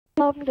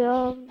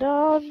dum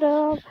dum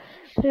dum.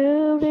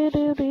 Doobie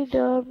doobie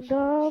dum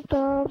dum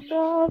dum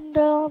dum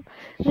dum.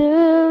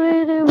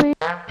 Doobie doobie.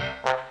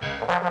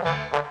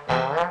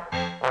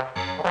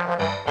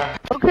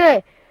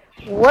 Okay,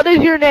 what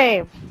is your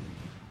name?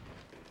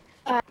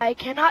 I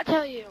cannot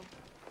tell you.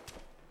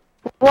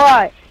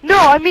 Why? No,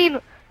 I mean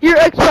your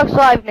Xbox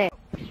Live name.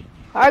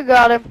 I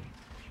got him.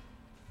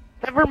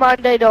 Never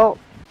mind, I don't.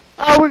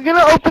 We're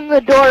gonna open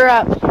the door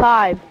at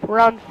 5,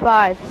 around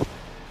 5.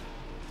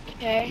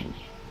 Okay.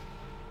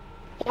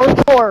 Or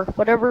 4,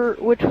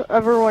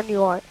 whichever one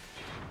you want.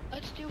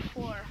 Let's do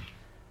 4.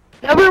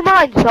 Never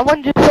mind,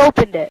 someone just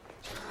opened it.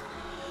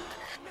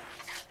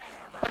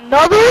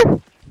 Another?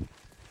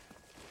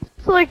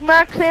 It's like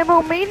Max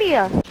Ammo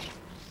Mania.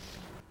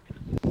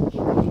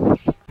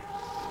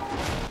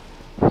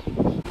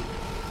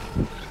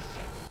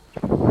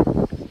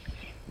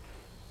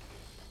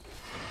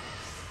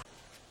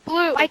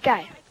 Blue. White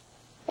guy.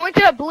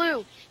 Point at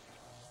blue.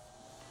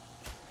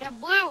 Yeah,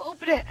 blue,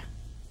 open it.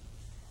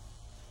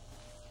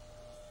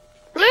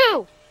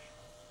 Blue!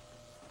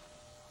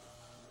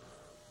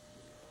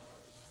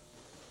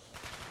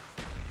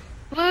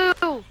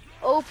 Blue,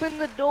 open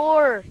the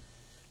door.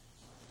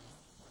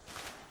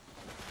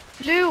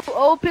 Blue,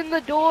 open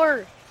the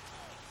door.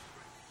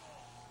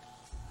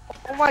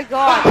 Oh my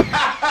god.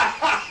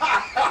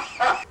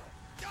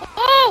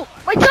 Oh,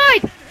 my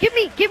side! Give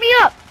me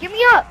up, give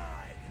me up.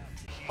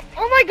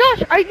 Oh my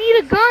gosh, I need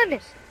a gun.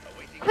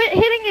 Quit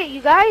hitting it,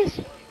 you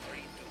guys.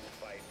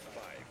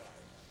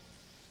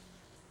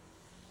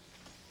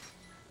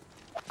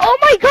 Oh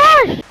my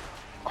gosh!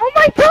 Oh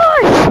my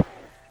gosh!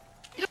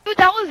 Dude,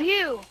 that was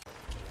you.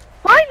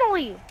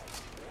 Finally!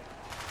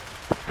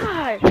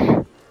 Gosh.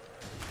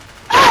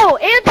 Oh,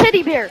 and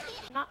teddy bear.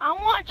 I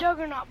want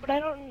Juggernaut, but I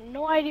don't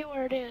no idea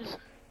where it is.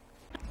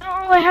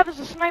 All I have is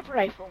a sniper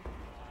rifle.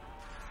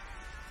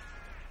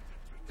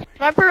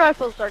 Sniper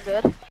rifles are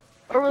good.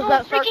 Or was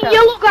that freaking sarcasm?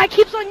 yellow guy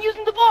keeps on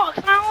using the box,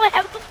 and all I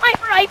have is a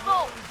sniper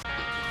rifle.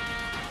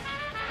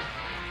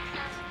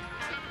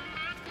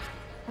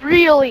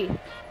 Really?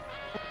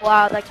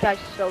 Wow, that guy's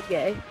so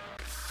gay.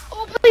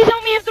 Oh, please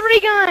help me have the ray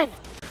gun.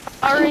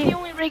 Sorry. This is the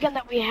only ray gun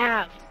that we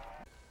have.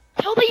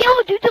 Tell the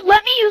yellow dude to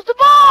let me use the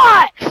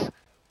box.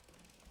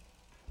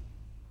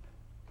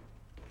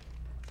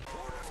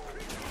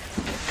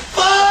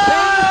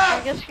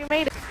 I guess you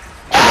made it.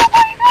 Oh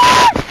my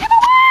gosh! Get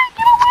away!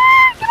 Get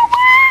away! Get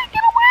away!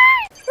 Get away!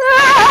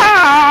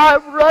 Ah,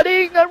 I'm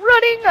running!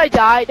 I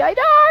died!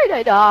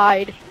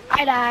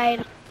 I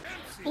died.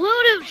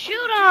 Blue dude,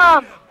 shoot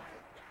him!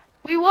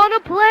 We wanna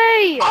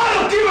play! I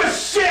don't give a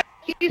shit!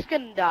 He's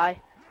gonna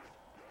die.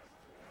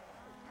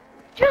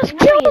 Just No,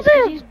 kill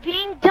him! he's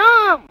being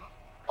dumb.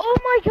 Oh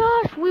my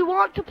gosh, we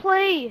want to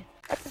play!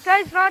 That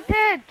guy's not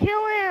dead!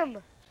 Kill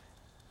him!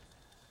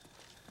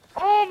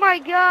 Oh my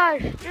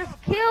gosh,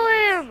 just kill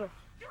him!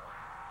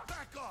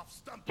 Back off,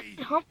 Stumpy!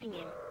 I'm humping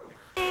him.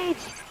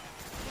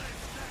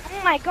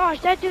 Oh my gosh,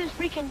 that dude's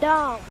freaking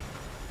dumb.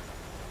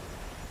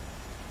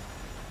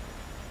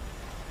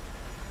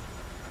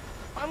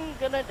 I'm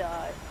gonna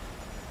die.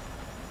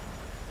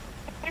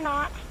 You're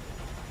not.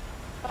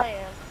 I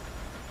am.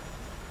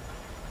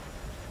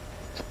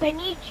 They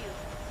need you.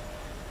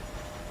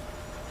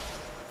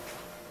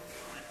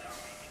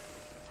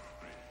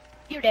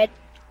 You're dead.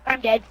 I'm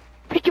dead.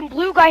 Freaking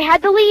blue guy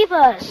had to leave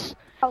us.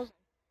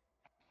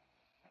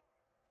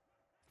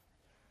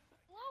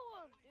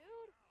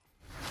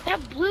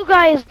 That blue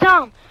guy is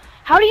dumb.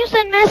 How do you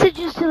send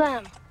messages to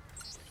them?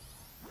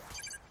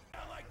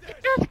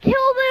 Just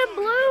kill them,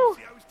 Blue!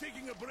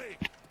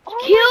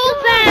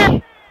 Kill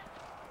them!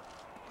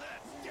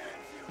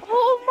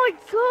 Oh my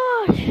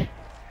gosh!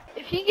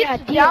 If he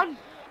gets down,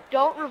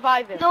 don't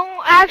revive him.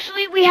 No,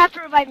 actually, we have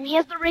to revive him. He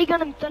has the ray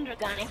gun and thunder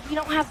gun. If we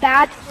don't have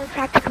that, we're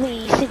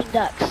practically sitting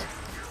ducks.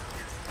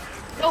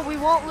 No, we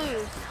won't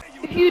lose.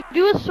 If you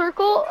do a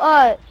circle,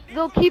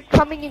 they'll keep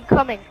coming and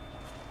coming.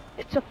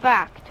 It's a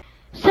fact.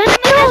 Send him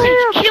a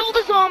message. Kill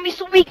the zombie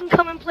so we can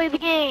come and play the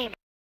game.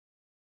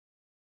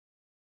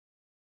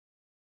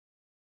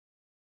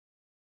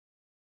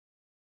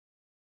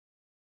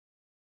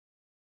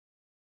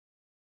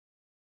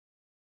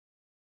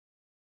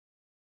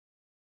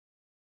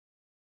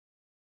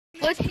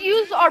 Let's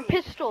use our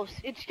pistols.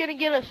 It's gonna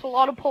get us a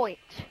lot of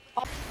points.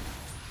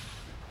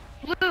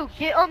 Blue,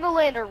 get on the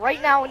lander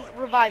right now and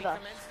revive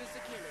us.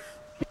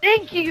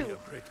 Thank you.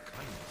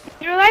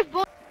 Your life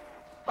boy.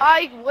 If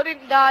I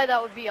wouldn't die,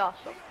 that would be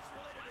awesome.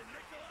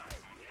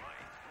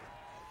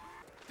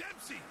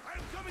 Dempsey, I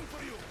am coming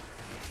for you.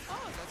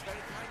 Oh, that's very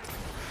kind.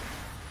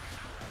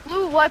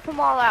 Blue, wipe them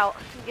all out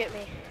and get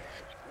me.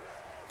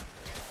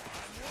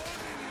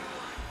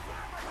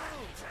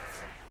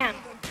 Man.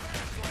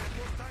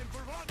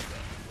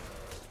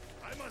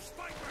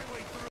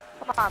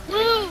 Come on,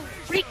 Blue,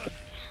 freak.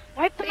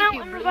 Wipe them out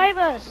and revive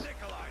us.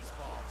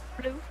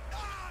 Blue.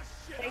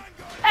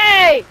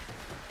 Hey!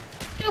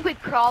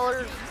 Stupid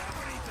crawlers.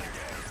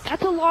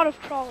 That's a lot of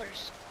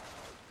crawlers.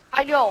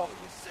 I know,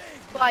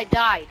 but I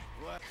died.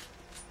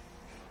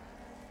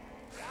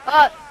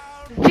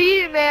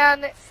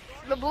 Z-Man,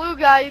 The blue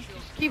guy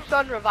just keeps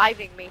on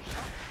reviving me.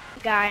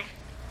 Guy.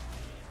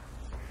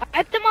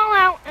 Wipe them all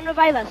out and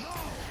revive us.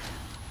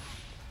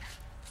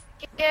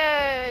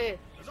 Yay!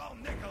 It's all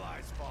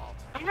Nikolai's fault.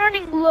 I'm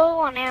running low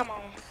on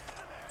ammo.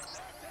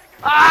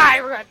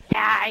 I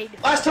died.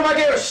 Last time I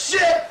gave a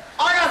shit,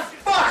 I got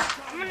fucked!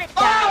 I'm gonna die.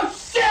 Oh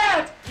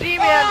shit!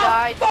 Z-Man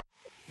died.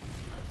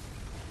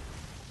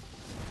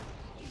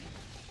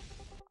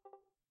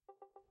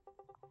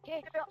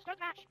 Okay, start the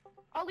match.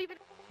 I'll leave it.